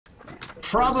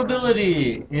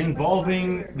Probability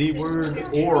involving the word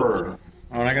or.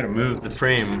 Oh, and I gotta move the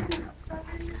frame.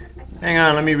 Hang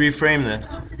on, let me reframe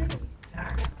this.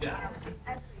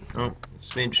 Oh,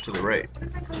 smidge to the right.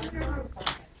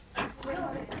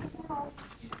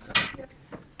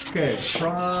 Okay,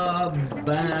 probability.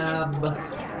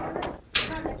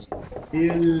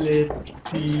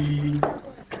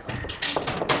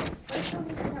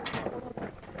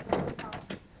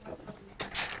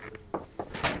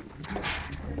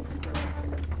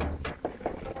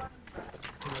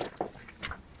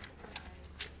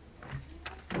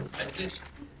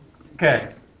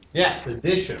 Okay, yes,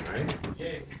 addition, right?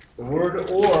 The word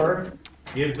or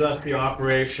gives us the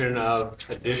operation of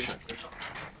addition.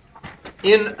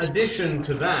 In addition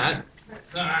to that,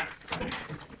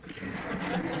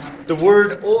 the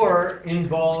word or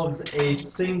involves a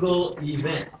single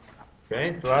event.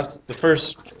 Okay, so that's the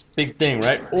first big thing,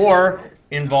 right? Or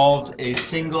involves a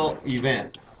single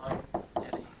event.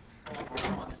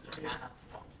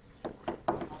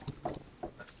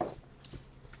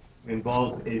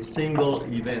 Involves a single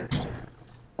event.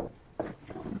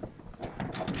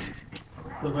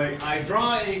 So like I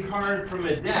draw a card from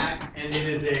a deck and it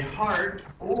is a heart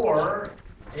or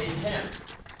a 10.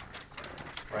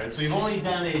 Right? So you've only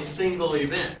done a single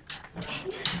event.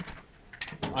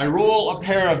 I roll a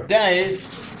pair of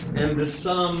dice and the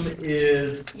sum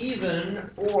is even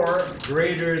or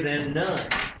greater than none.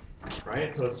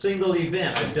 Right? So a single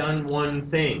event, I've done one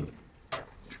thing.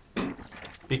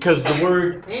 Because the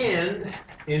word and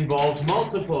involves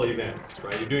multiple events,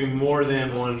 right? You're doing more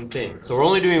than one thing. So we're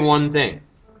only doing one thing.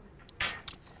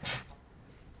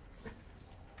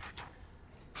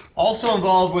 Also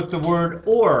involved with the word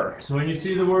or. So when you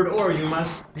see the word or, you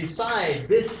must decide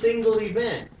this single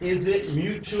event, is it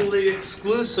mutually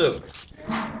exclusive?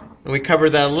 And we covered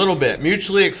that a little bit.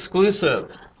 Mutually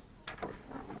exclusive.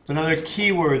 It's another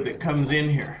keyword that comes in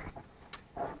here.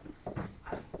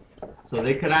 So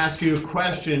they could ask you a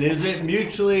question, is it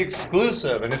mutually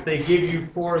exclusive? And if they give you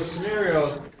 4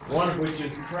 scenarios, one of which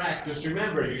is correct, just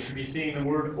remember, you should be seeing the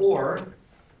word or,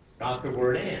 not the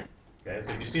word and. Okay,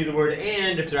 so if you see the word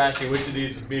and, if they're asking which of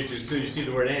these is mutually exclusive, you see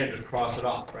the word and, just cross it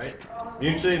off, right?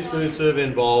 Mutually exclusive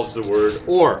involves the word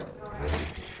or.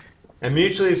 And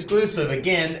mutually exclusive,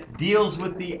 again, deals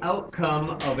with the outcome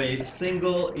of a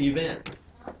single event.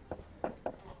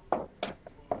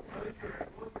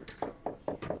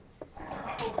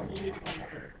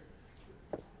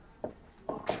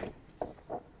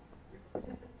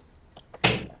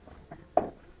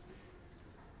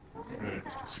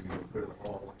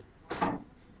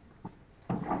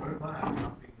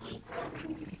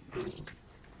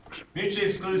 Mutually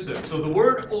exclusive. So the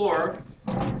word or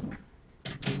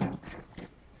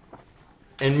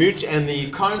and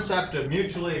the concept of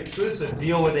mutually exclusive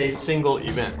deal with a single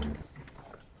event.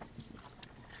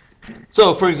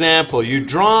 So, for example, you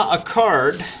draw a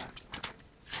card.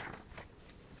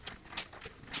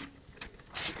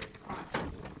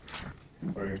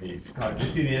 Did you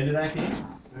see the end of that game?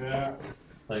 Yeah.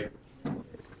 Like,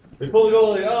 they pull the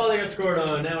goalie, oh, they got scored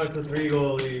on, now it's a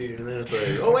 3-goal lead, and then it's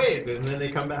like, oh, wait, and then they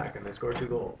come back and they score 2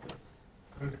 goals.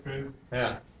 That's crazy.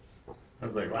 Yeah. I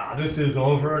was like, wow, this is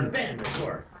over, and bam, they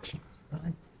score.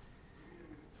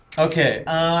 Okay,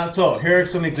 so here are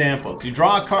some examples. You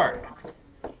draw a card.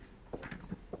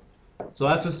 So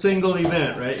that's a single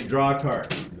event, right? You draw a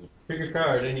card. Pick a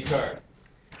card, any card.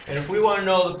 And if we want to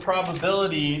know the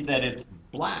probability that it's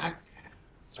black,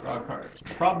 let's draw a card. So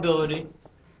probability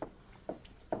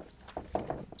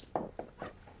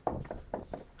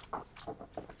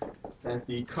that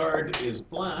the card is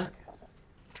black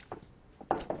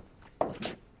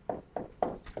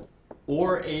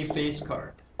or a face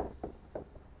card.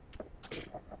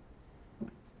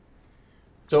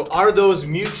 So are those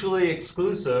mutually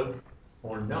exclusive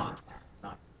or not?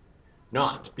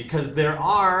 Not, because there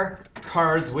are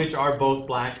cards which are both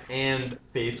black and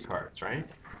face cards, right?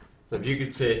 So if you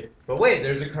could say, but wait,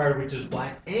 there's a card which is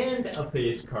black and a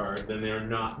face card, then they're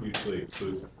not mutually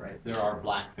exclusive, right? There are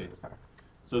black face cards.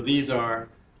 So these are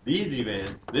these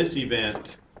events. This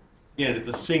event, again, it's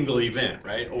a single event,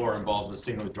 right? Or involves a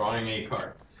single drawing a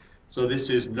card. So this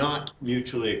is not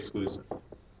mutually exclusive.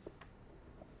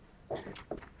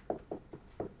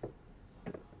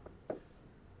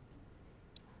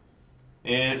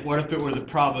 And what if it were the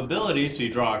probability? So you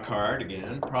draw a card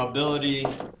again. Probability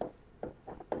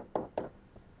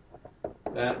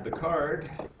that the card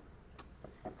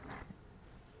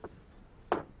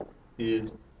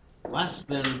is less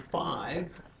than 5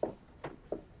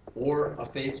 or a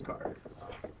face card.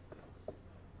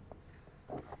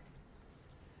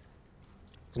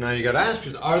 So now you got to ask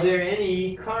yourself, are there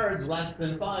any cards less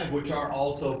than 5 which are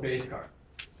also face cards?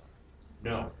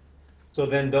 No. So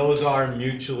then those are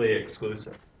mutually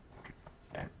exclusive.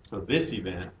 Okay. So this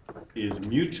event is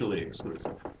mutually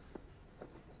exclusive.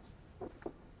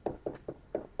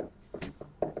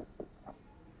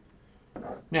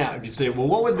 Now, if you say, well,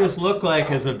 what would this look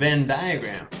like as a Venn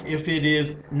diagram? If it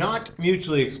is not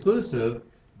mutually exclusive,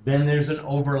 then there's an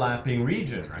overlapping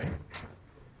region, right?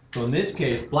 So in this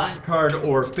case, black card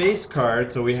or face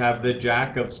card, so we have the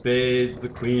Jack of Spades, the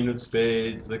Queen of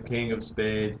Spades, the King of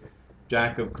Spades,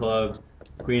 Jack of Clubs,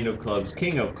 Queen of Clubs,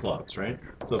 King of Clubs, right?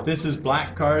 So if this is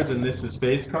black cards and this is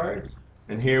face cards,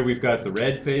 and here we've got the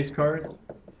red face cards,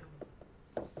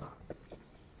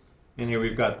 and here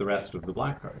we've got the rest of the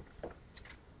black cards.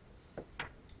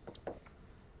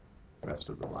 Rest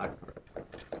of the black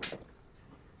cards.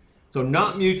 So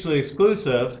not mutually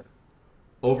exclusive,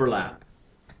 overlap.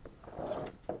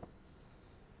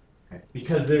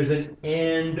 Because there's an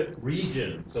end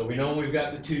region. So we know we've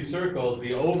got the two circles.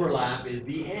 The overlap is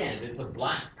the end. It's a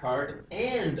black card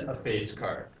and a face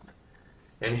card.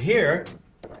 And here,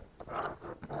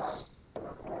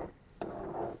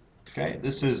 okay,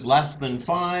 this is less than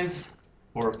 5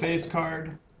 for a face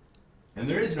card. And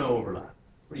there is no overlap.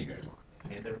 What do you guys want?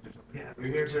 Yeah, we're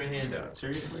here for a handout.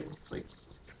 Seriously? It's like...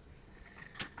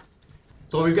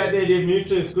 So we've got the idea of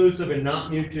mutually exclusive and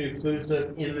not mutually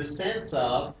exclusive in the sense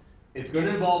of it's going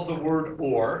to involve the word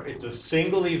or. It's a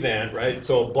single event, right?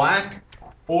 So black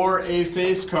or a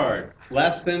face card.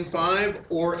 Less than 5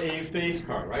 or a face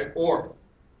card, right? Or.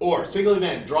 Single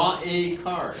event. Draw a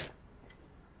card.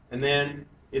 And then,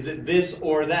 is it this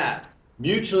or that?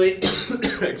 Mutually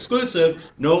exclusive,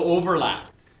 no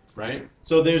overlap, right?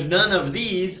 So there's none of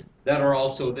these that are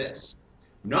also this.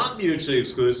 Not mutually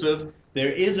exclusive,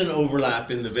 there is an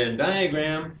overlap in the Venn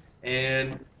diagram,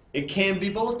 and it can be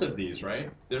both of these,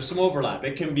 right? There's some overlap.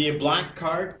 It can be a black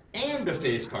card and a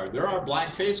face card. There are black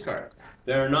face cards.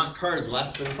 There are not cards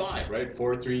less than 5, right?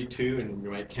 4, 3, 2, and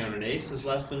you might count an ace as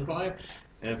less than 5.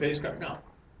 And a face card, no.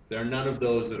 There are none of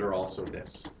those that are also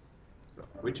this. So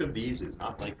which of these is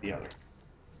not like the other?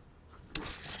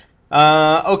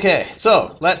 Okay,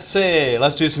 so let's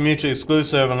do some mutually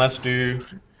exclusive, and let's do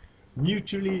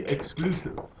mutually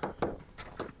exclusive.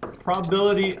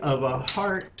 Probability of a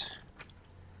heart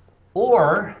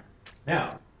or,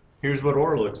 now, here's what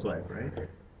or looks like, right?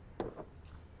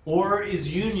 Or is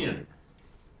union,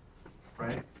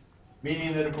 right?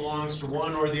 Meaning that it belongs to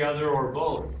one or the other or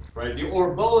both, right? The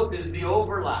or both is the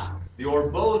overlap. The or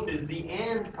both is the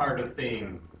and part of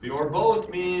things. The or both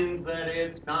means that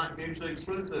it's not mutually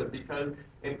exclusive because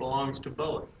it belongs to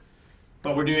both.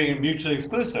 But we're doing it mutually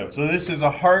exclusive. So this is a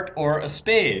heart or a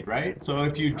spade, right? So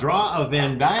if you draw a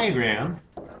Venn diagram,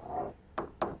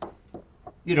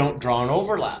 you don't draw an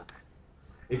overlap.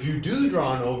 If you do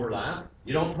draw an overlap,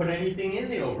 you don't put anything in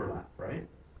the overlap, right?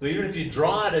 So even if you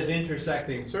draw it as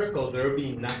intersecting circles, there would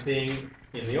be nothing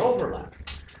in the overlap.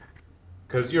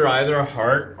 Because you're either a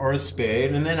heart or a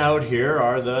spade, and then out here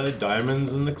are the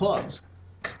diamonds and the clubs.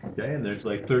 Okay, and there's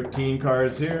like 13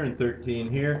 cards here and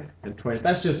 13 here and 20.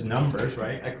 That's just numbers,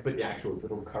 right? I could put the actual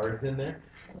little cards in there,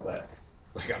 but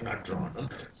like I'm not drawing them.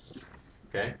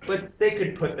 Okay, but they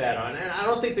could put that on, and I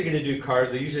don't think they're going to do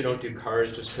cards. They usually don't do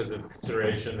cards just because of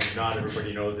consideration that not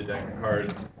everybody knows a deck of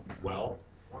cards well,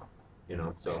 you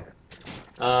know. So,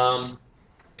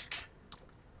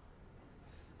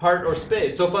 heart or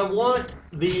spade. So if I want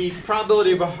the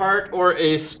probability of a heart or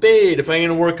a spade, if I'm going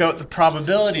to work out the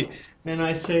probability, then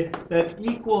I say that's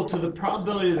equal to the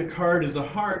probability of the card is a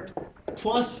heart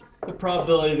plus the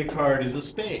probability of the card is a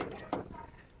spade.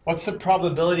 What's the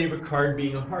probability of a card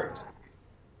being a heart?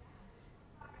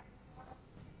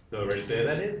 So everybody say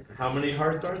that is? How many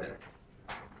hearts are there?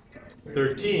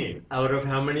 13 out of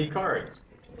how many cards?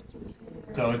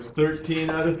 So it's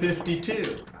 13 out of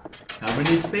 52. How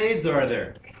many spades are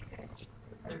there?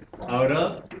 Out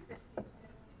of?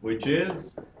 Which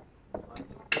is?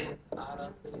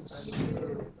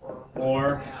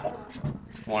 4,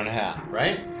 1/2,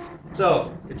 right?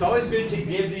 So it's always good to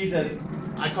give these as,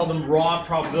 I call them raw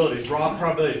probabilities. Raw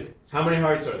probabilities. How many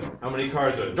hearts are there? How many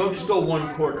cards are there? Don't just go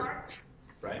 1/4.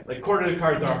 Right? Like quarter of the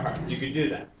cards are hearts. You could do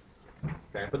that.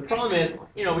 Okay. But the problem is,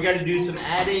 you know, we got to do some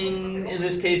adding. In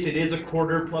this case, it is a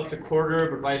quarter plus a quarter.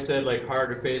 But if I said like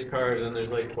heart or face cards, then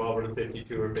there's like 12 out of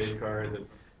 52 are face cards, and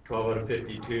 12 out of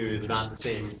 52 is not the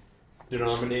same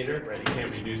denominator, right? You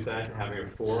can't reduce that to having a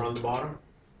 4 on the bottom,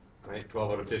 right?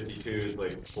 12 out of 52 is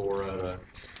like 4 out of,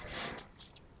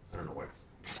 I don't know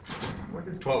what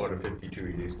is 12 out of 52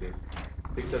 reduced to?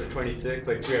 6 out of 26,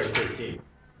 like 3 out of 13.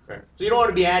 Okay. So you don't want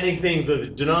to be adding things with a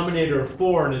denominator of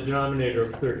 4 and a denominator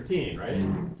of 13, right?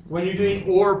 When you're doing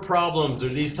OR problems or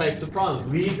these types of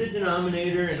problems, leave the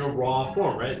denominator in a raw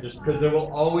form, right? Just because there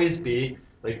will always be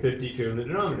like 52 in the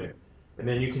denominator. And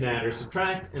then you can add or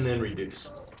subtract and then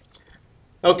reduce.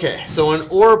 Okay, so an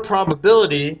OR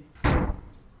probability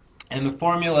and the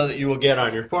formula that you will get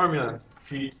on your formula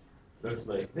sheet looks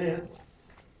like this.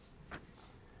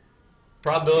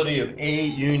 Probability of A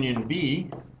union B.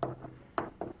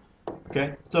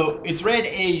 Okay, so it's read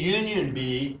A union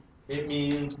B, it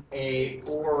means A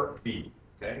or B.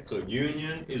 Okay, so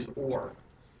union is or.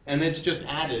 And it's just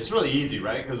added. It's really easy,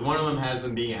 right? Because one of them has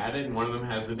them being added and one of them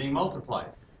has them being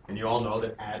multiplied. And you all know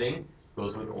that adding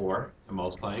goes with or and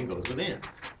multiplying goes with and.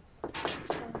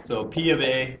 So P of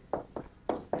A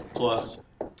plus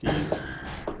P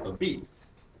of B.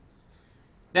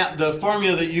 Now, the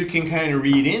formula that you can kind of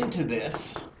read into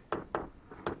this,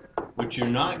 which you're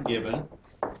not given,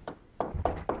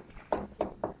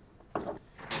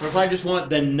 or if I just want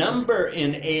the number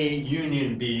in A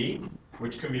union B,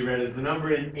 which can be read as the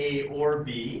number in A or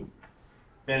B,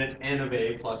 then it's N of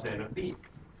A plus N of B.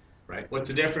 Right? What's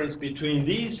the difference between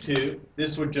these two?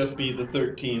 This would just be the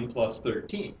 13 plus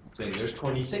 13. Saying there's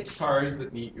 26 cards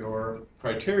that meet your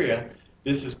criteria.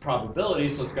 This is probability,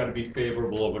 so it's got to be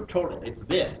favorable over total. It's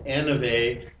this, N of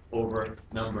A over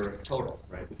number total,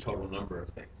 right? The total number of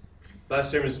things. So that's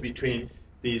the difference between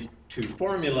these two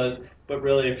formulas. But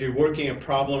really, if you're working a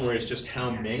problem where it's just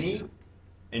how many,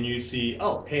 and you see,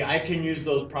 oh, hey, I can use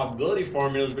those probability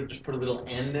formulas, but just put a little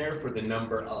n there for the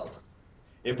number of.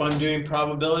 If I'm doing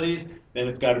probabilities, then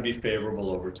it's got to be favorable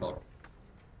over total.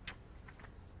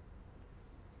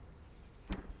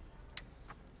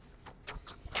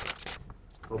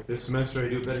 Hope this semester I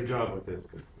do a better job with this,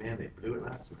 because, man, they blew it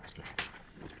last semester.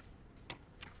 It's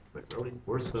like, really?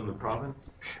 Worse than the province?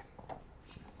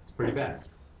 It's pretty bad.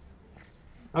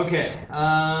 Okay,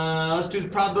 let's do the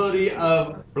probability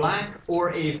of black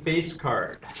or a face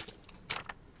card.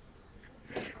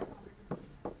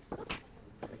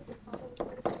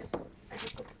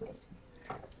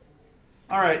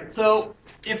 All right, so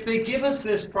if they give us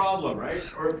this problem, right,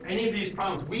 or any of these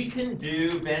problems, we can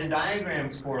do Venn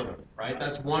diagrams for them, right?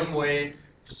 That's one way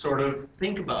to sort of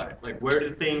think about it. Like, where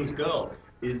do things go?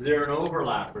 Is there an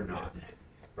overlap or not,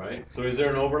 right? So is there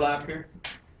an overlap here?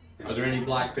 Are there any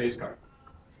black face cards?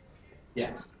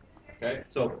 Yes. Okay,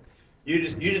 so you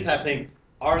just have to think,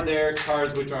 are there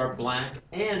cards which are black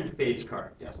and face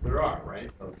card? Yes, there are, right?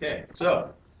 Okay,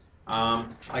 so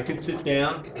I could sit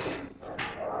down.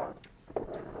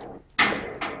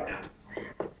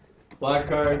 Black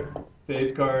cards,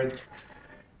 face cards.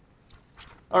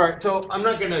 All right, so I'm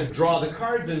not going to draw the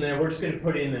cards in there. We're just going to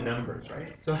put in the numbers,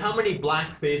 right? So how many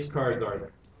black face cards are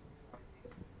there?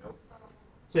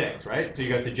 6, right? So you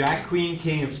got the Jack, Queen,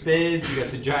 King of Spades. You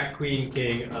got the Jack, Queen,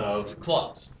 King of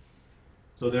Clubs.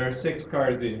 So there are 6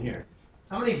 cards in here.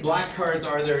 How many black cards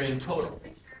are there in total?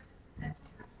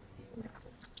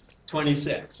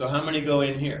 26. So how many go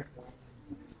in here?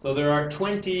 So there are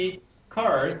 20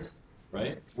 cards,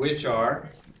 right, which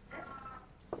are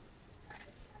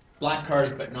black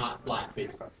cards but not black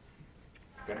face cards.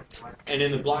 Okay? And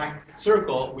in the black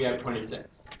circle, we have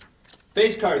 26.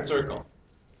 Face card circle,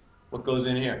 what goes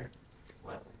in here?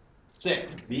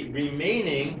 6. The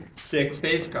remaining 6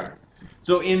 face cards.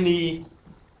 So in the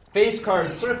face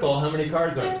card circle, how many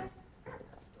cards are there?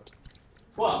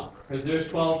 12, because there's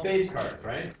 12 face cards,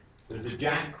 right? There's a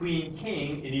Jack, Queen,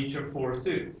 King in each of 4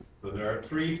 suits. So there are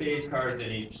 3 face cards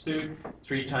in each suit.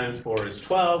 3 times 4 is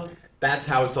 12. That's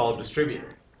how it's all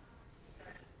distributed.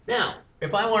 Now,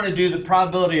 if I want to do the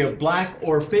probability of black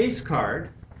or face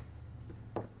card,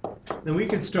 then we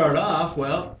can start off,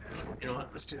 well, you know what,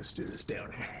 let's just do this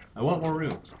down here. I want more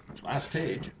room. Last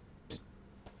page.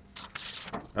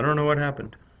 I don't know what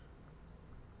happened.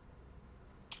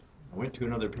 I went to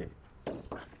another page.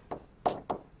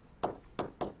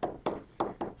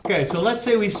 Okay, so let's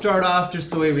say we start off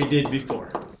just the way we did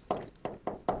before.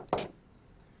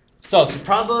 So it's the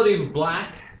probability of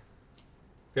black.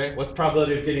 Okay, what's the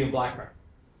probability of getting a black card?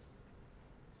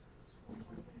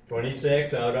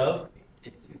 26 out of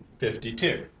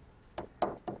 52.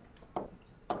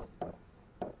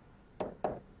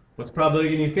 What's the probability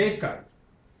of getting a face card?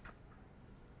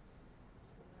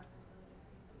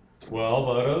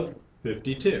 12 out of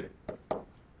 52.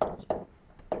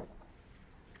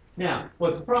 Now,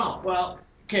 what's the problem? Well,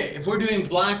 okay, if we're doing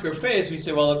black or face, we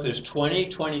say, well, look, there's 20,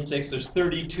 26, there's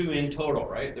 32 in total,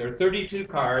 right? There are 32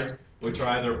 cards, which are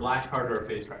either a black card or a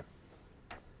face card.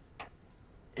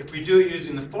 If we do it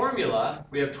using the formula,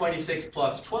 we have 26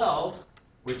 plus 12,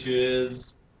 which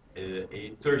is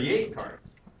 38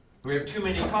 cards. So we have too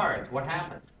many cards. What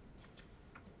happened?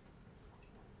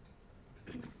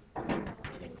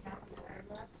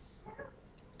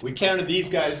 We counted these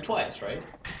guys twice, right?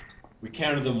 We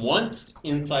counted them once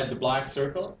inside the black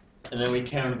circle, and then we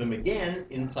counted them again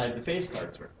inside the face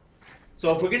card circle.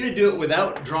 So if we're going to do it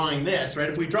without drawing this, right,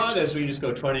 if we draw this, we can just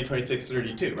go 20, 26,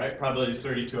 32, right? Probability is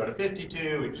 32 out of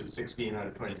 52, which is 16 out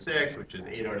of 26, which is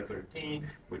 8 out of 13,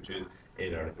 which is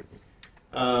 8 out of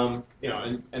 13. You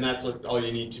know, and that's all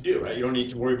you need to do, right? You don't need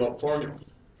to worry about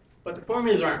formulas. But the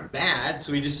formulas aren't bad,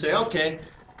 so we just say, okay,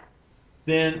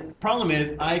 then problem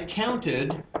is I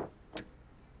counted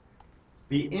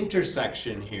the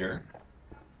intersection here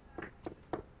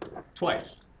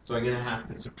twice. So I'm going to have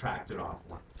to subtract it off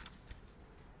once.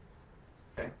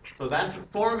 Okay, so that's a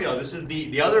formula. This is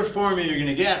the other formula you're going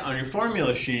to get on your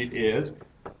formula sheet is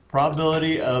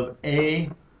probability of A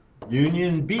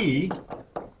union B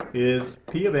is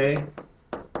P of A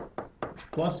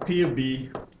plus P of B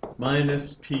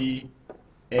minus P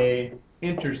A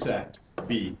intersect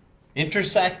B.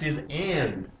 Intersect is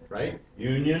and, right?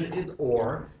 Union is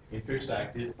or,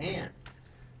 intersect is and.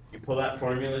 You pull that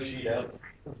formula sheet out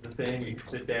of the thing, you can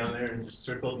sit down there and just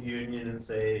circle the union and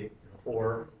say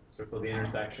or, circle the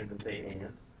intersection and say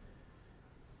and.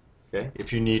 Okay,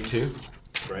 if you need to,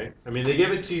 right? I mean, they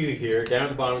give it to you here. Down at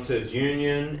the bottom it says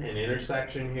union and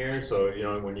intersection here. So, you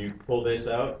know, when you pull this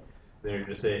out, then you're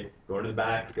going to say, go to the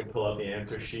back, you can pull out the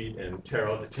answer sheet and tear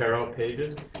out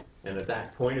pages. And at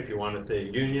that point, if you want to say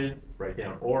union, write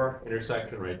down or,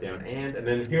 intersection, write down and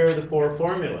then here are the four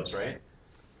formulas, right?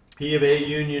 P of A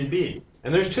union B.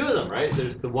 And there's two of them, right?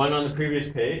 There's the one on the previous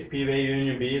page, P of A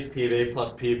union B is P of A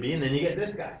plus P of B, and then you get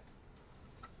this guy.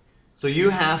 So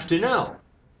you have to know.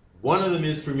 One of them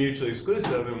is for mutually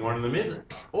exclusive and one of them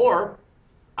isn't. Or,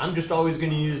 I'm just always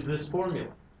going to use this formula.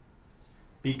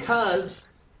 Because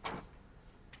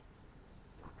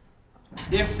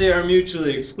if they are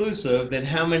mutually exclusive, then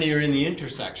how many are in the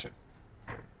intersection?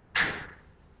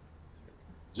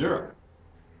 0.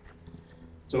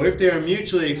 So if they are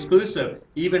mutually exclusive,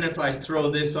 even if I throw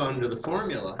this onto the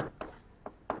formula,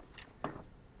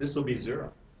 this will be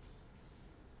 0.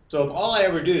 So if all I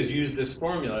ever do is use this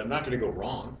formula, I'm not going to go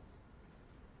wrong.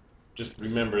 Just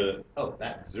remember that, oh,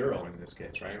 that's 0 in this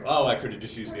case, right? Oh, I could have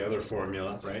just used the other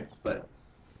formula, right? But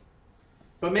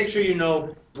make sure you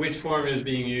know which formula is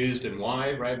being used and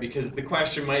why, right? Because the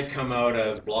question might come out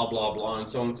as blah, blah, blah, and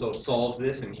so solves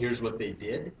this, and here's what they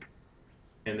did.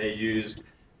 And they used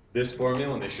this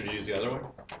formula, and they should have used the other one.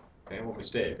 Okay, what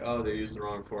mistake? Oh, they used the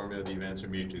wrong formula, the events are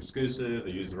mutually exclusive.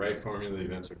 They used the right formula, the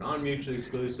events are non-mutually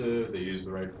exclusive. They used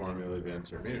the right formula, the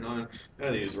events are non.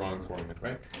 No, they used the wrong formula,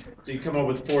 right? So you come up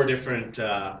with 4 different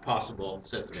possible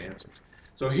sets of answers.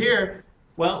 So here,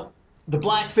 well, the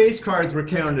black face cards were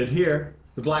counted here.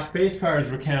 The black face cards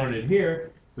were counted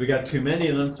here. So we got too many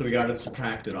of them, so we got to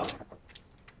subtract it off.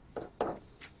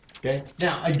 Okay.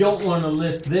 Now, I don't want to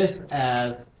list this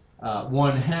as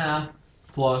 1/2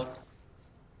 plus.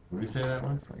 What did we say that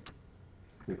was? Like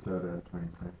 6 out of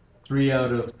 26. 3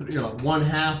 out of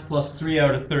 1/2 plus 3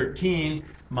 out of 13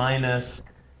 minus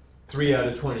 3 out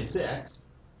of 26.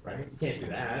 Right? You can't do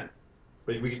that.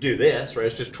 But we could do this, right?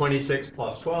 It's just 26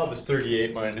 plus 12 is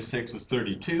 38 minus 6 is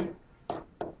 32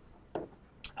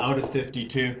 out of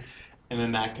 52. And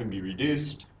then that can be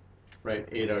reduced, right?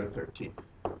 8 out of 13.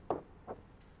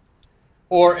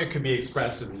 Or it could be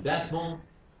expressed as a decimal.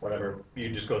 Whatever, you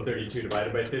just go 32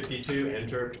 divided by 52,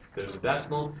 enter, there's a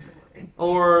decimal.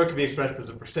 Or it can be expressed as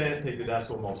a percent, take the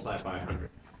decimal, multiply it by 100.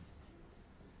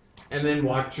 And then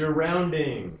watch your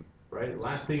rounding, right?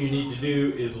 Last thing you need to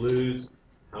do is lose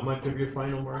how much of your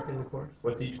final mark in the course?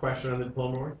 What's each question on the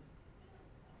diploma worth?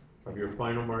 Of your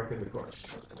final mark in the course.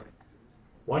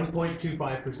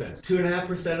 1.25%. It's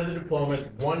 2.5% of the diploma,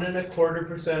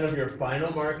 1.25% of your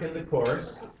final mark in the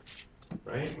course.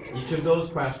 Right? Each of those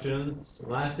questions, the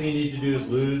last thing you need to do is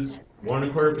lose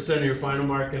 1.25% of your final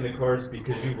mark in the course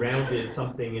because you rounded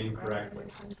something incorrectly.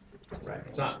 Right?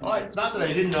 It's not that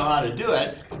I didn't know how to do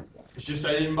it. It's just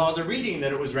I didn't bother reading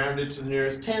that it was rounded to the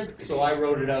nearest tenth, so I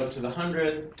wrote it out to the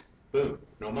 100th. Boom,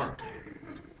 no mark.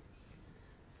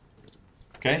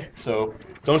 Okay, so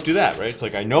don't do that, right? It's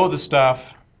like I know the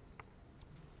stuff.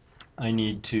 I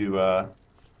need to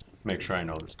make sure I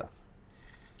know the stuff.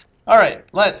 All right,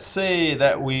 let's say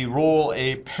that we roll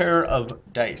a pair of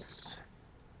dice.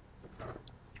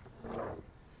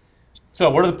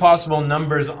 So what are the possible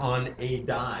numbers on a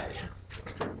die?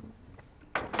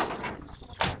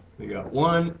 We got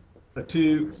 1, a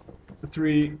 2, a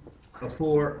 3, a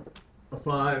 4, a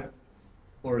 5,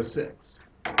 or a 6.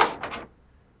 So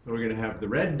we're going to have the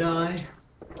red die,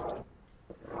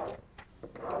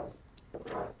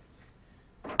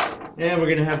 And we're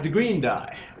going to have the green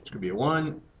die, which could be a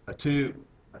 1, a 2,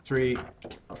 a 3,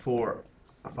 a 4,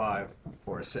 a 5,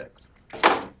 or a 6.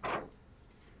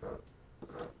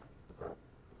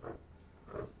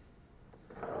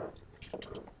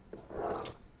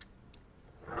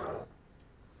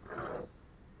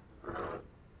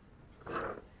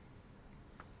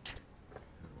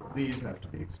 These have to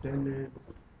be extended.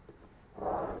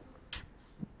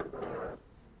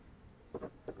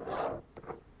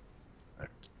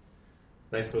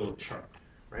 Nice little chart,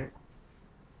 right?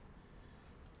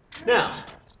 Now,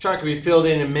 this chart can be filled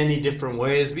in many different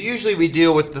ways, but usually we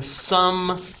deal with the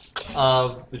sum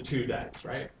of the two dice,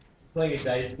 right? Playing a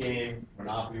dice game,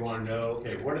 Monopoly, you want to know,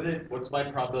 okay, what's my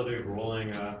probability of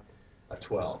rolling a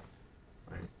 12?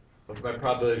 Right? What's my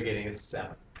probability of getting a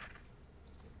 7?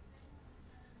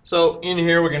 So in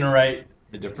here we're going to write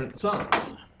the different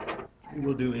sums.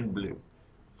 We'll do in blue.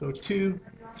 So 2,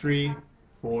 3,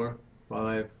 4,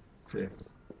 5, 6,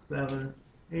 7,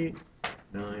 8,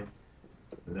 9,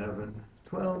 11,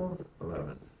 12,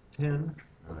 11, 10,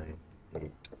 9,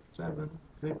 8, 7,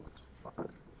 6, 5,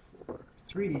 4,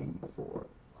 3, 4,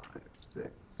 5, 6,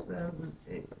 7,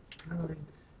 8, 9,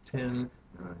 10,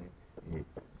 9, 8,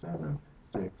 7,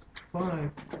 6,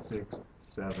 5, 6,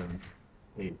 7,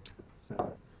 8,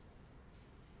 7.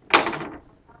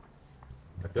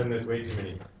 I've done this way too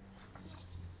many times.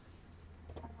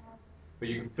 But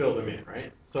you can fill them in,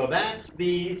 right? So that's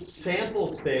the sample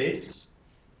space,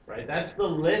 right? That's the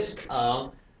list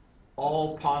of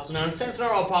all possible. Now, in a sense, not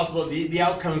all possible. The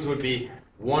outcomes would be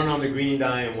 1 on the green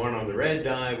die and 1 on the red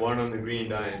die, 1 on the green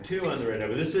die and 2 on the red die.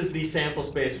 But this is the sample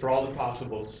space for all the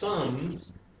possible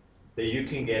sums that you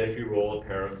can get if you roll a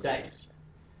pair of dice.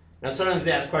 Now, sometimes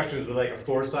they ask questions with like a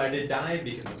 4-sided die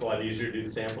because it's a lot easier to do the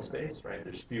sample space, right?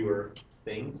 There's fewer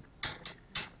things.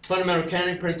 Fundamental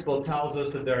counting principle tells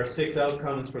us that there are 6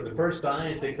 outcomes for the first die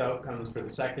and 6 outcomes for the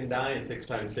second die, and 6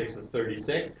 times 6 is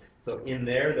 36. So in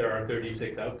there are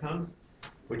 36 outcomes,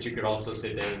 which you could also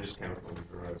sit down and just count 1,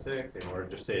 4, 5, 6, or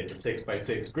just say it's a 6 by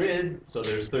 6 grid, so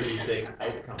there's 36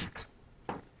 outcomes.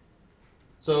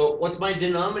 So what's my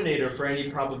denominator for any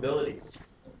probabilities?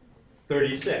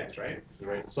 36, right? We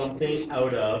write something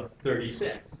out of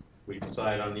 36. We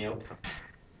decide on the outcome.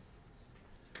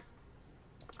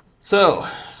 So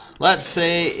let's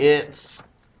say it's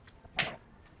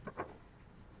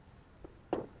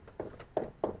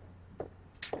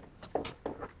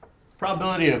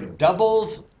probability of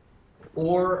doubles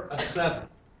or a 7.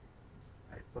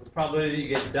 What's the probability that you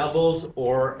get doubles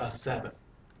or a 7?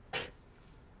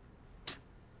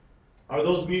 Are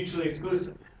those mutually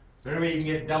exclusive? Is there any way you can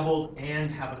get doubles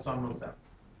and have a sum of 7?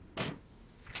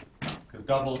 Because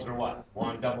doubles are what?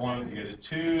 Double 1, you get a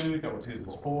 2, double 2s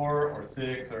is 4, or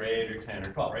 6, or 8, or 10,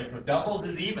 or 12, right? So doubles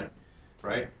is even,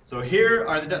 right? So here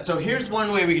are so here's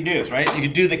one way we can do this, right? You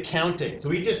can do the counting. So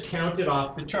we just counted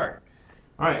off the chart.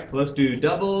 All right, so let's do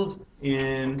doubles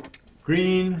in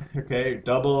green. Okay,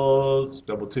 doubles,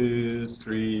 double 2s,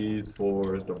 3s,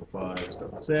 4s, double 5s,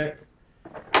 double 6,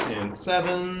 and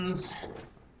 7s.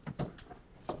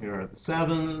 Here are the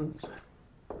 7s.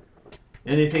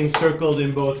 Anything circled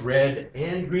in both red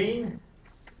and green?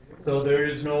 So there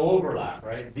is no overlap,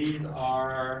 right? These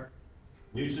are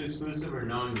mutually exclusive or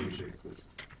non-mutually exclusive?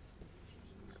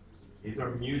 These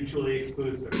are mutually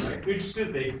exclusive, right? Mutually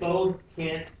exclusive, they both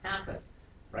can't happen,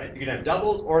 right? You can have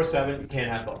doubles or a 7, you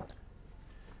can't have both.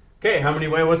 Okay, how many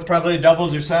what's the probability of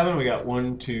doubles or 7? We got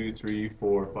 1, 2, 3,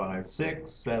 4, 5,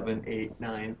 6, 7, 8,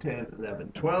 9, 10,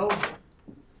 11, 12.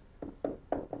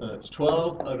 That's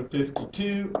 12 out of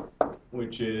 52,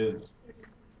 which is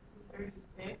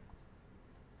 36.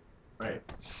 Right.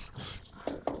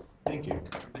 Thank you.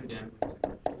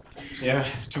 Yeah,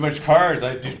 too much cards.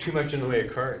 I do too much in the way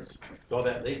of cards. All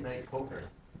that late night poker.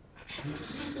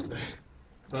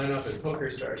 Sign up at Poker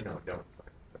Stars. No, don't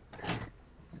sign.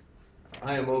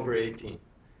 I am over 18.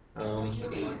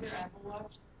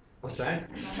 What's that?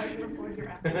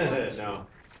 No.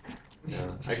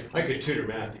 No. I could tutor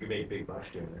math. You could make big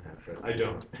bucks doing that, but I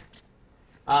don't.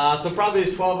 So probably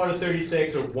it's 12 out of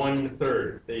 36, or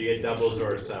 1/3 that you get doubles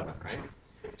or a 7, right?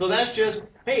 So that's just,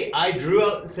 hey, I drew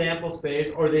out the sample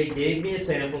space, or they gave me a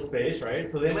sample space,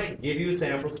 right? So they might give you a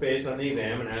sample space on the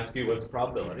exam and ask you what's the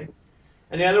probability.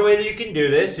 And the other way that you can do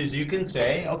this is you can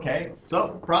say, okay,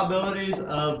 so probabilities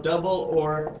of double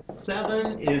or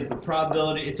 7 is the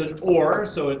probability, it's an OR,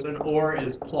 so it's an OR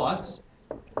is plus.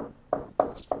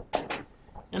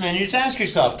 And then you just ask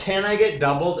yourself, can I get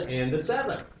doubles and a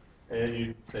 7? And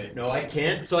you say, no, I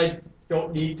can't, so I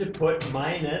don't need to put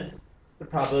minus the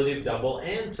probability of double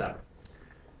and 7.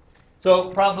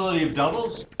 So probability of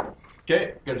doubles,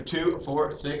 Okay, got a 2, a 4,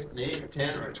 a 6, an 8, a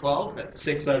 10, or a 12. That's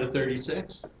 6 out of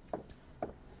 36.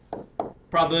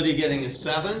 Probability of getting a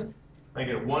 7. I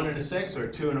get a 1 and a 6, or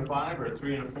a 2 and a 5, or a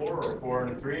 3 and a 4, or a 4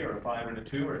 and a 3, or a 5 and a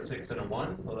 2, or a 6 and a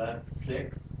 1. So that's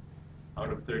 6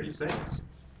 out of 36.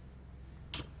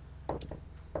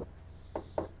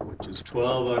 Which is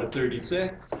 12 out of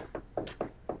 36,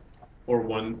 or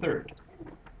 1/3.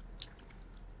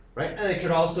 Right? And they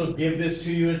could also give this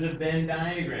to you as a Venn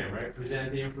diagram, right?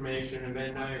 Present the information in a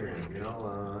Venn diagram. You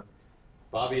know,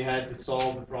 Bobby had to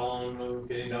solve the problem of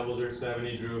getting doubles or 7.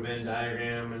 He drew a Venn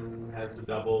diagram and has the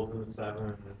doubles and the 7.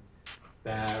 And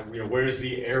that, you know, where's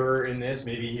the error in this?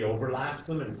 Maybe he overlaps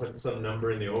them and puts some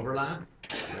number in the overlap,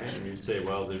 right? And you say,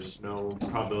 well, there's no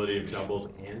probability of doubles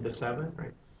and a 7,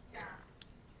 right?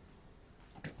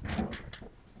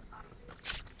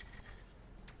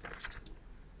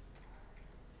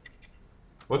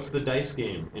 What's the dice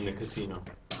game in the casino?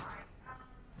 It's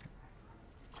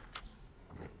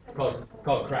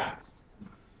called craps.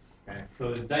 Okay.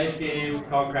 So the dice game is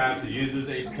called craps. It uses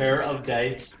a pair of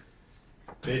dice.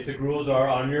 Basic rules are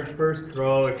on your first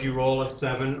throw, if you roll a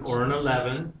 7 or an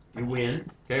 11, you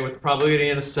win. Okay, what's probability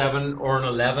in a 7 or an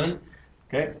 11?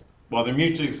 Okay, well, they're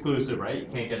mutually exclusive, right? You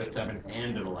can't get a 7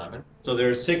 and an 11. So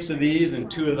there's 6 of these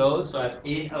and 2 of those, so that's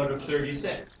 8 out of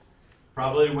 36.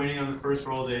 Probability of winning on the first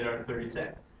roll is 8 out of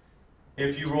 36.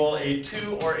 If you roll a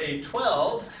 2 or a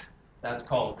 12, that's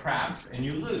called craps, and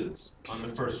you lose on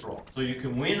the first roll. So you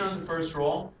can win on the first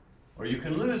roll, or you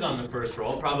can lose on the first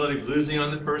roll. Probability of losing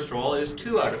on the first roll is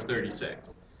 2 out of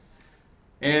 36.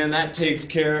 And that takes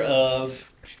care of,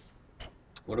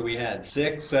 what do we had?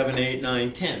 6, 7, 8,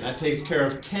 9, 10. That takes care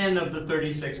of 10 of the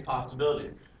 36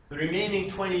 possibilities. The remaining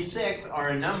 26 are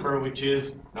a number which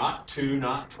is not 2,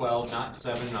 not 12, not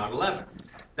 7, not 11.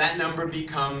 That number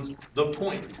becomes the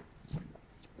point.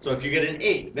 So if you get an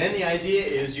 8, then the idea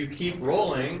is you keep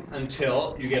rolling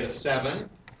until you get a 7,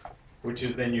 which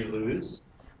is then you lose,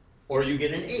 or you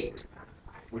get an 8,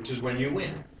 which is when you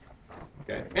win.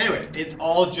 Okay. Anyway, it's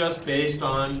all just based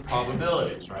on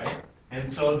probabilities, right?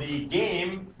 And so the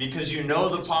game, because you know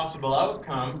the possible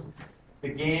outcomes, the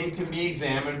game can be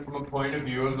examined from a point of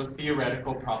view of a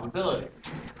theoretical probability.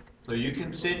 So you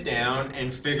can sit down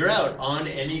and figure out on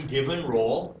any given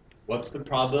roll, what's the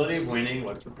probability of winning,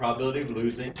 what's the probability of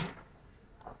losing.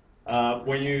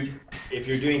 If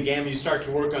you're doing gambling, you start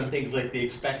to work on things like the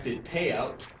expected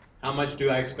payout. How much do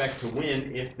I expect to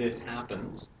win if this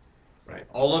happens? Right.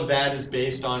 All of that is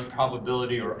based on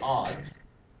probability or odds.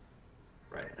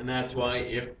 Right. And that's why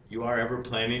if you are ever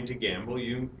planning to gamble,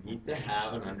 you need to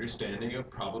have an understanding of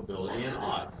probability and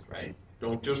odds, right?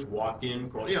 Don't just walk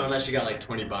in, unless you got like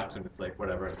 20 bucks and it's like,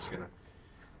 whatever, I'm just going to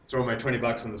throw my 20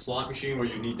 bucks in the slot machine where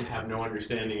you need to have no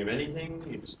understanding of anything.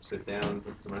 You just sit down,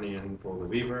 put the money in, pull the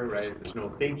lever, right? There's no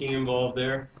thinking involved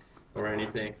there or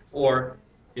anything. Or,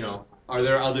 are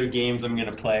there other games I'm going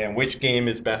to play, and which game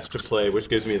is best to play, which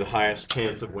gives me the highest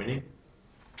chance of winning?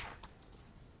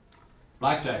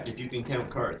 Blackjack, if you can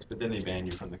count cards, but then they ban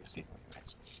you from the casino.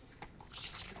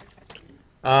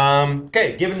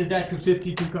 Okay, given a deck of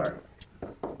 52 cards.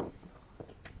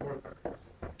 4 cards.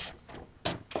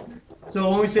 So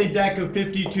when we say deck of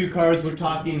 52 cards, we're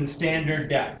talking the standard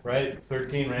deck, right?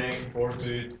 13 ranks, 4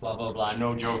 suits, blah, blah, blah,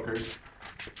 no jokers.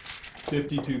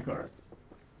 52 cards.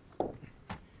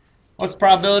 What's the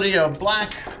probability of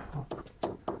black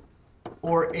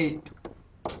or 8?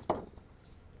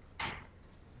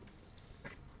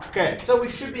 Okay, so we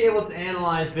should be able to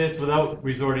analyze this without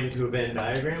resorting to a Venn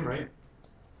diagram, right?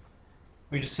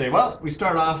 We just say, well, we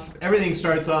start off, everything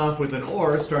starts off with an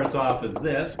OR, starts off as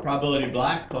this, probability of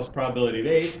black plus probability of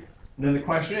 8. And then the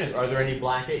question is, are there any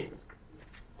black 8s?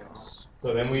 Yes.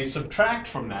 So then we subtract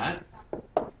from that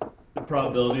the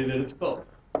probability that it's both.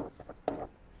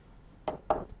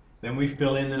 Then we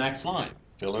fill in the next line.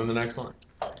 Fill in the next line.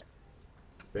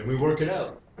 Then we work it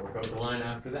out. Work out the line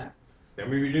after that. Then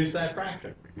we reduce that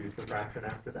fraction. Reduce the fraction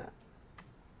after that.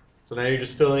 So now you're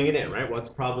just filling it in, right? What's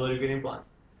the probability of getting black?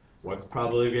 What's the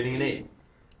probability of getting an 8?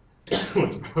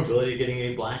 What's the probability of getting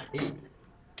a black 8?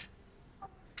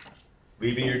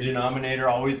 Leaving your denominator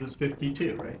always as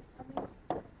 52, right?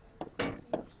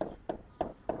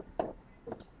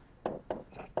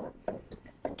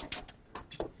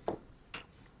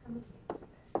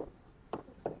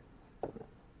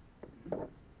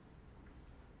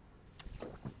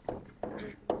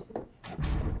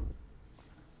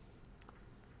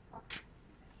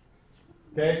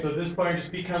 Okay, so this part just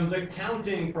becomes a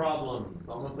counting problem. It's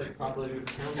almost like probability of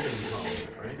counting problem,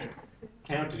 right?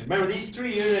 Counting. Remember, these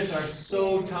 3 units are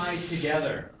so tied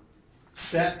together.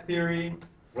 Set theory,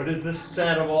 What is the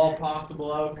set of all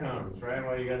possible outcomes, right?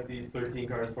 Well, you got these 13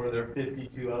 cards for, there are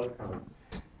 52 outcomes.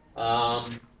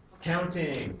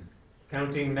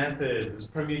 Counting methods, is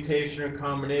permutation or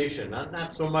combination.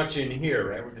 Not so much in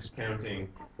here, right?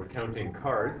 We're counting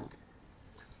cards.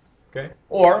 Okay.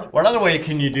 Or, what other way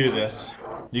can you do this?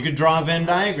 You could draw a Venn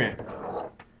diagram.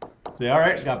 Say, all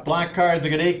right, I got black cards, I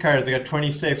got 8 cards, I got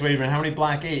 26. Wait a minute, how many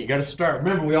black 8? You got to start.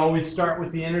 Remember, we always start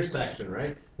with the intersection,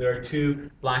 right? There are 2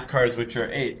 black cards which are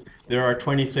 8s. There are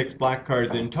 26 black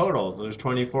cards in total, so there's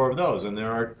 24 of those, and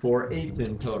there are 4 8s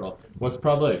in total. What's the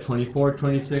probability? 24,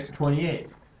 26, 28.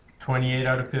 28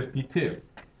 out of 52,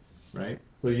 right?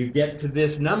 So you get to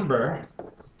this number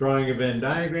drawing a Venn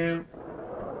diagram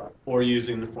or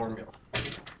using the formula.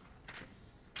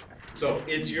 So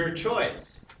it's your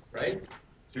choice, right?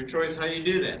 It's your choice how you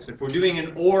do this. If we're doing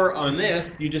an or on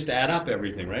this, you just add up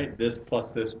everything, right? This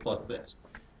plus this plus this.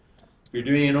 If you're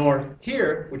doing an or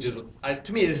here, which is,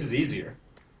 to me, this is easier.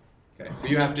 Okay.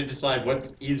 But you have to decide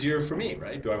what's easier for me,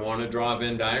 right? Do I want to draw a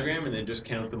Venn diagram and then just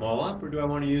count them all up, or do I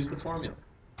want to use the formula,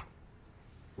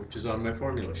 which is on my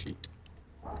formula sheet?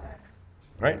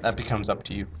 Right? That becomes up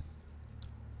to you.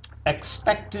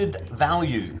 Expected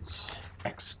values.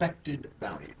 Expected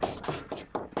values.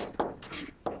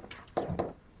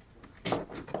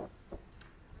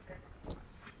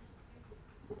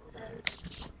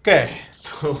 Okay,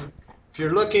 so if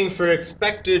you're looking for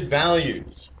expected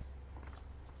values,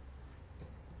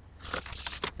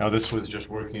 now this was just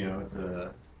working out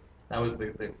that was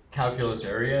the calculus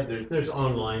area. There's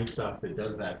online stuff that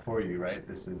does that for you, right?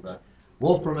 This is a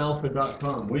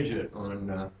wolframalpha.com widget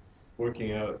on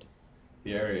working out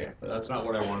the area, but that's not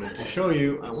what I wanted to show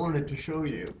you. I wanted to show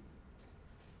you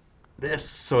this.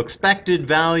 So expected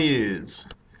values,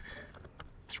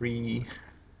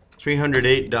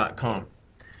 308.com.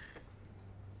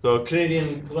 So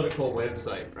Canadian political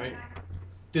website, right?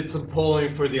 Did some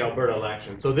polling for the Alberta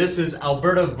election. So this is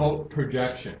Alberta vote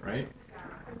projection, right?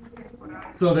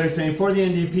 So they're saying for the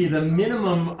NDP, the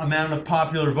minimum amount of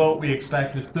popular vote we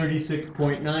expect is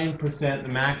 36.9%, the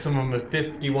maximum of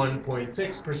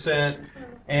 51.6%,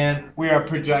 and we are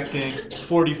projecting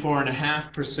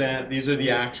 44.5%. These are the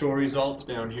actual results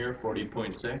down here,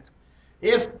 40.6.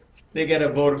 If they get a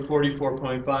vote of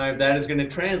 44.5, that is going to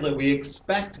translate, we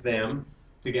expect them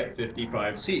to get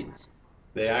 55 seats.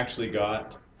 They actually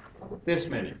got this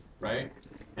many, right?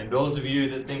 And those of you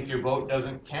that think your vote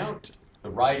doesn't count,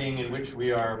 the riding in which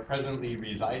we are presently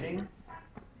residing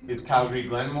is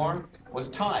Calgary-Glenmore, was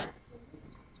tied.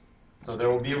 So there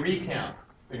will be a recount.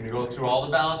 They're going to go through all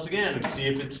the ballots again and see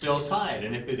if it's still tied.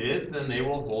 And if it is, then they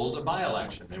will hold a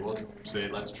by-election. They will say,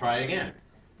 let's try again.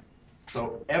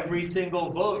 So every single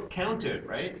vote counted,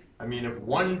 right? I mean, if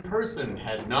one person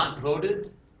had not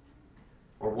voted,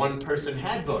 or one person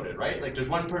had voted, right? Like there's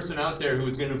one person out there who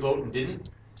was going to vote and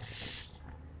didn't.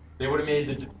 They would have made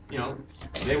the,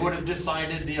 they would have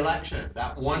decided the election.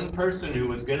 That one person who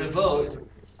was going to vote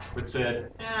but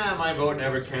said, my vote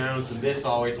never counts and this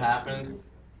always happens.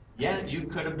 Yeah, you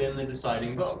could have been the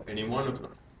deciding vote, any one of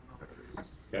them.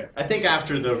 Okay. I think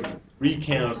after the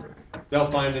recount,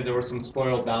 they'll find that there were some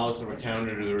spoiled ballots that were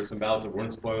counted, or there were some ballots that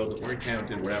weren't spoiled, that weren't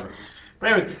counted, whatever.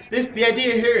 But anyways, the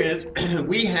idea here is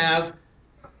we have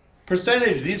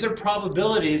percentage. These are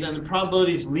probabilities, and the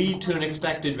probabilities lead to an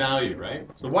expected value, right?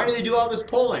 So why do they do all this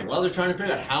polling? Well, they're trying to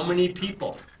figure out how many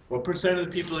people, what percent of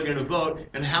the people are going to vote,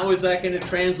 and how is that going to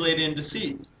translate into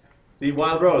seats? See,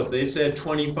 Wild Rose, they said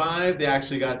 25, they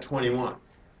actually got 21.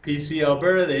 PC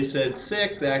Alberta, they said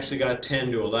 6, they actually got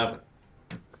 10 to 11.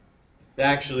 They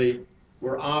actually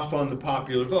were off on the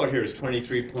popular vote. Here's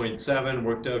 23.7,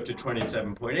 worked out to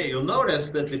 27.8. You'll notice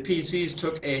that the PCs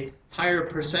took a higher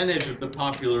percentage of the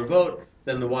popular vote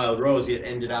than the Wild Rose, yet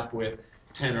ended up with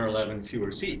 10 or 11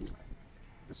 fewer seats.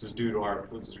 This is due to our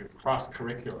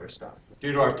cross-curricular stuff. It's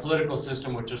due to our political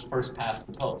system, which is first past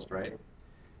the post, right?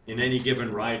 In any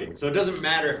given riding. So it doesn't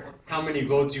matter how many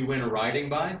votes you win a riding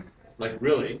by, like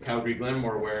really,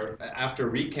 Calgary-Glenmore, where after a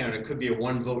recount, it could be a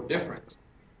 1-vote difference.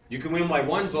 You can win by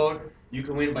 1 vote, you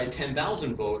can win by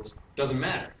 10,000 votes, doesn't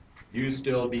matter. You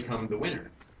still become the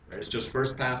winner. Right? It's just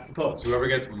first past the post. Whoever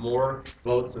gets more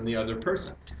votes than the other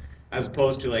person. As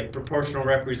opposed to like proportional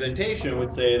representation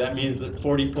would say that means that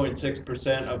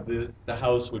 40.6% of the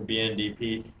House would be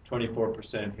NDP,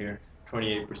 24% here,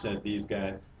 28% these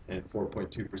guys, and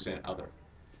 4.2% other.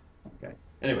 Okay.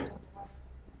 Anyways,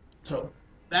 so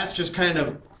that's just kind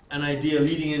of an idea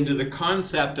leading into the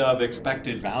concept of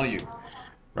expected value.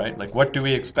 Right? Like, what do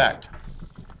we expect?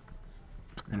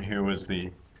 And here was the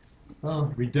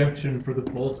redemption for the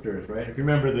pollsters, right? If you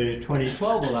remember the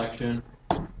 2012 election,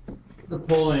 the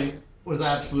polling was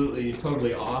absolutely,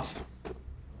 totally off.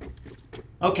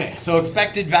 Okay, so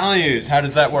expected values, how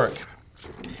does that work?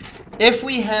 If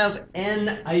we have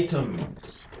n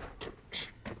items,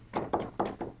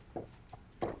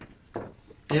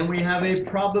 and we have a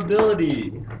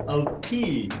probability of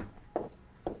p,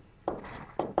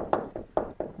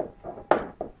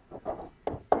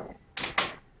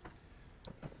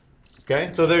 okay,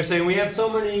 so they're saying we have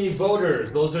so many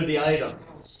voters, those are the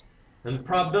items. And the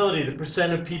probability, the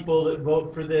percent of people that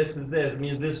vote for this is this, it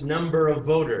means this number of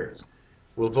voters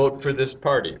will vote for this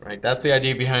party, right? That's the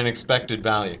idea behind expected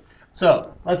value.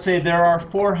 So, let's say there are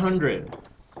 400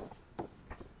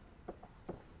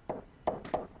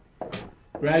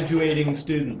 graduating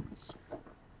students.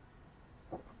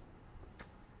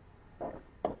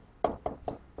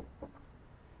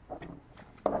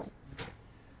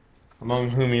 Among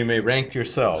whom you may rank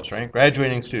yourselves, right?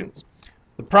 Graduating students.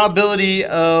 The probability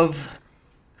of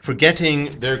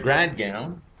forgetting their grad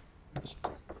gown,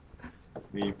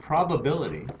 the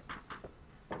probability,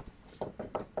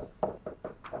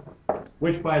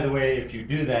 which, by the way, if you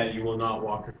do that, you will not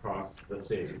walk across the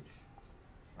stage.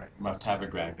 Right? You must have a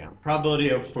grad gown. Probability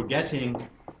of forgetting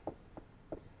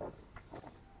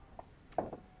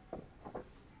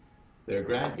their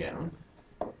grad gown.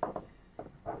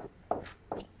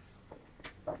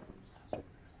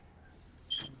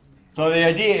 So the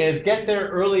idea is get there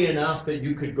early enough that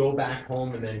you could go back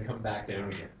home and then come back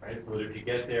down again, right? So that if you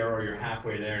get there or you're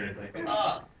halfway there and it's like,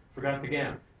 forgot the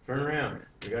gown, turn around,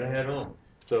 we gotta head home.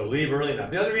 So leave early enough.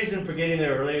 The other reason for getting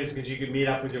there early is because you can meet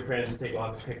up with your friends and take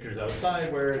lots of pictures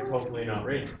outside where it's hopefully not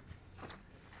raining.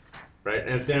 Right,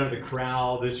 and it's down at the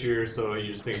corral this year, so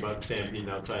you just think about stampeding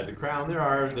outside the corral.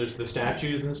 And there's the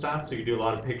statues and stuff, so you can do a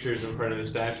lot of pictures in front of the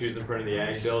statues, in front of the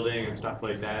ag building and stuff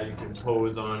like that. You can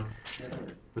pose on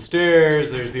the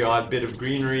stairs. There's the odd bit of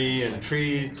greenery and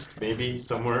trees, maybe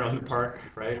somewhere on the park,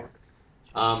 right?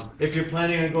 If you're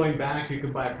planning on going back, you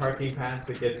can buy a parking pass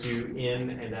that gets you in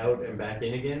and out and back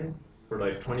in again for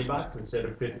like $20 instead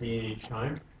of $15 each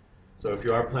time. So if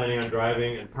you are planning on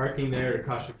driving and parking there, it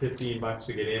costs you $15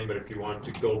 to get in, but if you want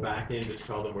to go back in, just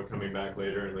tell them we're coming back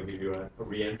later and they'll give you a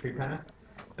re-entry pass,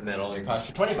 and that only costs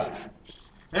you $20.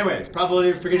 Anyways, probability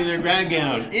of forgetting their grad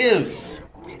gown is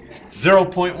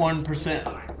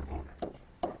 0.1%.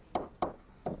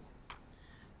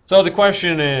 So the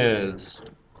question is,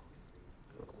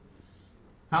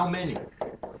 how many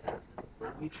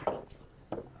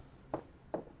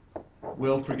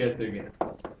will forget their gown?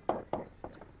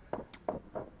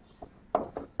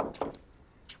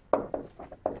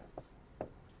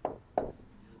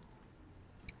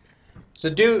 So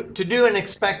to do an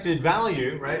expected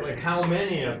value, right, like how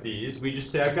many of these, we just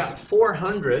say I've got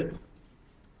 400,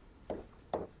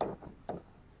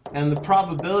 and the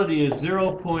probability is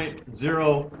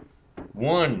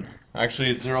 0.01.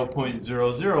 Actually, it's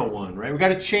 0.001, right? We've got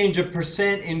to change a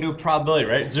percent into a probability,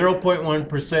 right?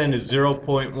 0.1% is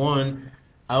 0.1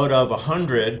 out of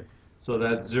 100, so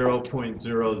that's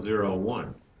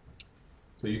 0.001.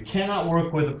 So you cannot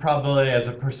work with a probability as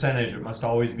a percentage. It must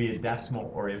always be a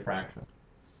decimal or a fraction.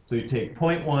 So you take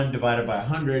 0.1 divided by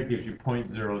 100 gives you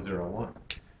 0.001.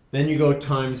 Then you go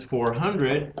times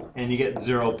 400 and you get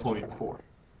 0.4.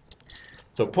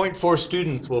 So 0.4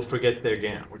 students will forget their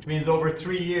gown, which means over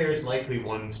 3 years, likely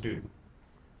 1 student.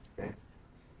 Okay?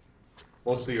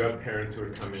 Mostly you have parents who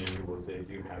are coming in who will say,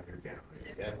 do you have your gown?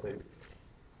 Yes, I do.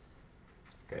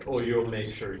 Okay. Or you'll make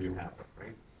sure you have it,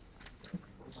 right?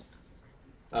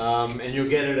 And you'll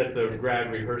get it at the grad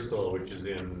rehearsal, which is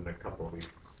in a couple of weeks.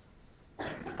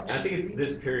 I think it's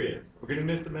this period. We're going to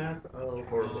miss a math? Oh,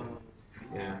 horrible.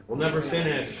 Yeah, we'll never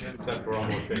finish, except we're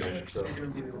almost finished. So,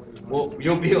 well,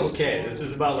 you'll be okay. This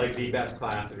is about like the best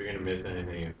class if you're going to miss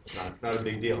anything. It's not a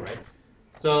big deal, right?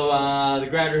 So the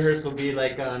grad rehearsal will be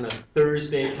like on a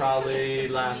Thursday, probably,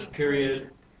 last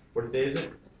period. What day is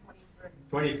it?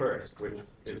 21st, which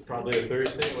is probably a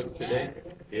Thursday. What's today?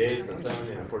 The 8th, the 7th,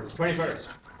 yeah, 21st.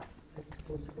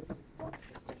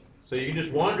 So you can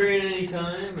just wander in any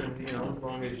time, and as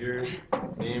long as your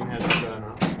name hasn't gone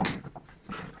up.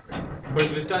 Of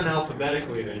course, if it's done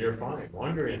alphabetically, then you're fine.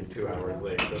 Wander in 2 hours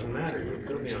late, doesn't matter. You'll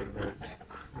still be on time.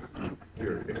 If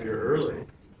you're early.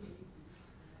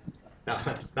 No,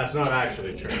 that's not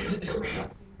actually true.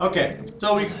 Okay,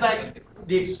 so we expect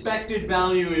the expected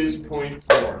value is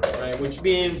 0.4, right? Which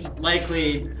means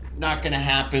likely not going to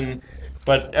happen,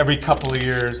 but every couple of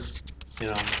years,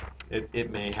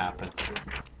 it may happen.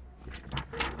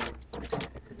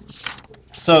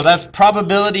 So that's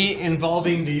probability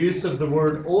involving the use of the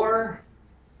word or,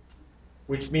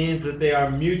 which means that they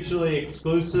are mutually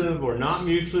exclusive or not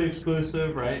mutually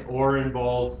exclusive, right? Or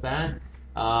involves that.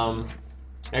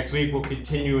 Next week we'll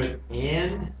continue with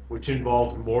and, which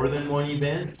involves more than one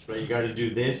event, right? You got to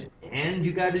do this and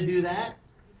you got to do that,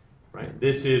 right?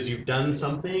 This is you've done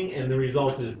something and the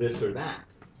result is this or that.